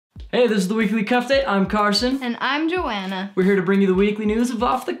Hey, this is the Weekly Cuffdate. I'm Carson. And I'm Joanna. We're here to bring you the weekly news of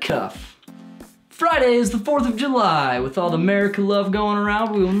Off the Cuff. Friday is the 4th of July. With all the America love going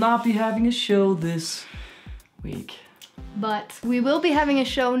around, we will not be having a show this week. But we will be having a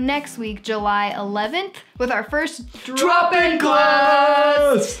show next week, July 11th, with our first drop-in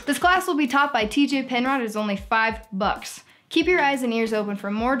class! This class will be taught by TJ Penrod. It's only $5. Keep your eyes and ears open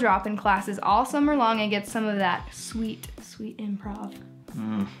for more drop-in classes all summer long and get some of that sweet, sweet improv.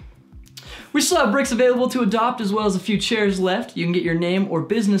 We still have bricks available to adopt as well as a few chairs left. You can get your name or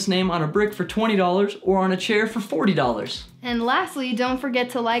business name on a brick for $20 or on a chair for $40. And lastly, don't forget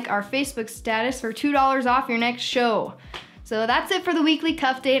to like our Facebook status for $2 off your next show. So that's it for the Weekly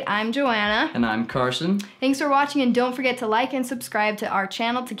Cuff Date. I'm Joanna. And I'm Carson. Thanks for watching, and don't forget to like and subscribe to our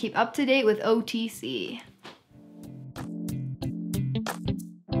channel to keep up to date with OTC.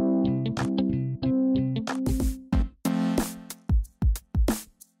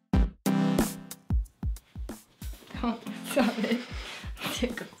 Don't stop it.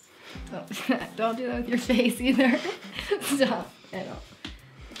 Tickles. Don't do that with your face either. Stop. I don't.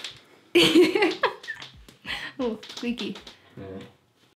 Oh, squeaky. Yeah.